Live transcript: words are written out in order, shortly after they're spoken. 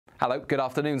Hello, good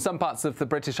afternoon. Some parts of the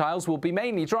British Isles will be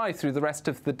mainly dry through the rest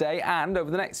of the day and over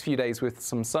the next few days with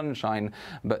some sunshine.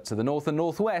 But to the north and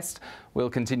northwest, we'll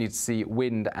continue to see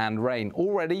wind and rain.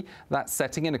 Already, that's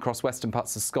setting in across western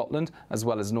parts of Scotland as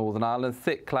well as Northern Ireland.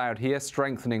 Thick cloud here,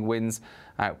 strengthening winds,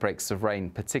 outbreaks of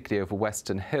rain, particularly over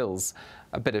western hills.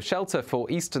 A bit of shelter for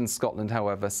eastern Scotland,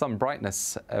 however, some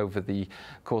brightness over the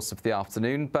course of the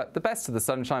afternoon. But the best of the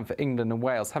sunshine for England and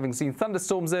Wales, having seen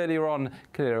thunderstorms earlier on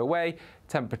clear away.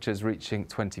 Temperatures reaching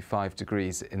 25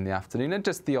 degrees in the afternoon and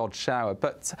just the odd shower.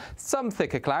 But some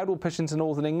thicker cloud will push into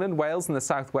northern England, Wales and the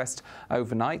southwest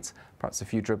overnight. Perhaps a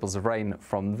few dribbles of rain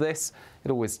from this.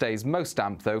 It always stays most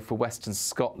damp, though, for western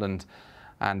Scotland,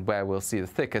 and where we'll see the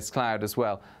thickest cloud as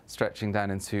well, stretching down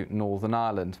into Northern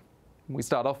Ireland. We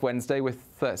start off Wednesday with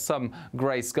some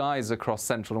grey skies across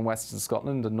central and western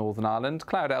Scotland and Northern Ireland.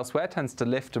 Cloud elsewhere tends to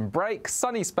lift and break,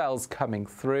 sunny spells coming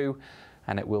through,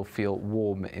 and it will feel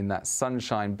warm in that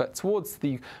sunshine. But towards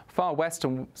the far west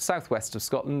and southwest of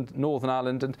Scotland, Northern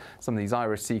Ireland and some of these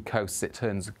Irish Sea coasts, it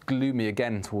turns gloomy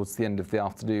again towards the end of the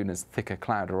afternoon as thicker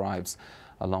cloud arrives,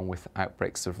 along with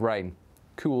outbreaks of rain.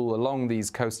 Cool along these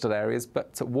coastal areas,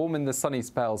 but warm in the sunny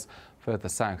spells further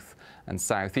south and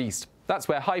southeast. That's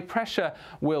where high pressure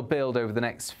will build over the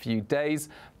next few days,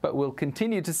 but we'll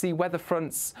continue to see weather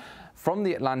fronts from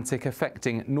the Atlantic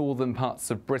affecting northern parts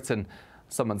of Britain.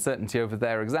 Some uncertainty over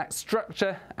their exact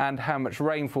structure and how much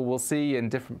rainfall we'll see in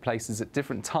different places at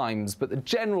different times. But the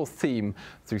general theme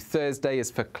through Thursday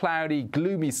is for cloudy,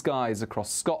 gloomy skies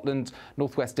across Scotland,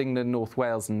 northwest England, North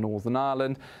Wales and Northern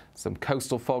Ireland. Some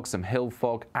coastal fog, some hill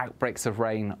fog, outbreaks of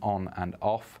rain on and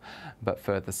off. But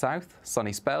further south,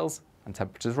 sunny spells and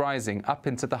temperatures rising up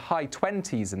into the high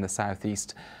 20s in the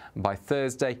southeast. By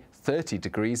Thursday, 30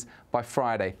 degrees by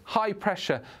Friday. High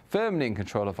pressure firmly in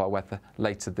control of our weather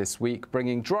later this week,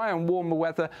 bringing dry and warmer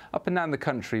weather up and down the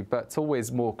country, but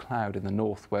always more cloud in the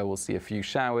north where we'll see a few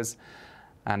showers,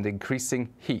 and increasing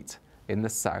heat in the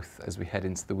south as we head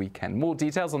into the weekend. More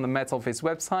details on the Met Office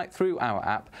website through our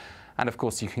app, and of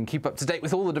course you can keep up to date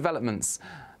with all the developments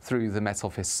through the Met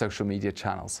Office social media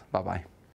channels. Bye-bye.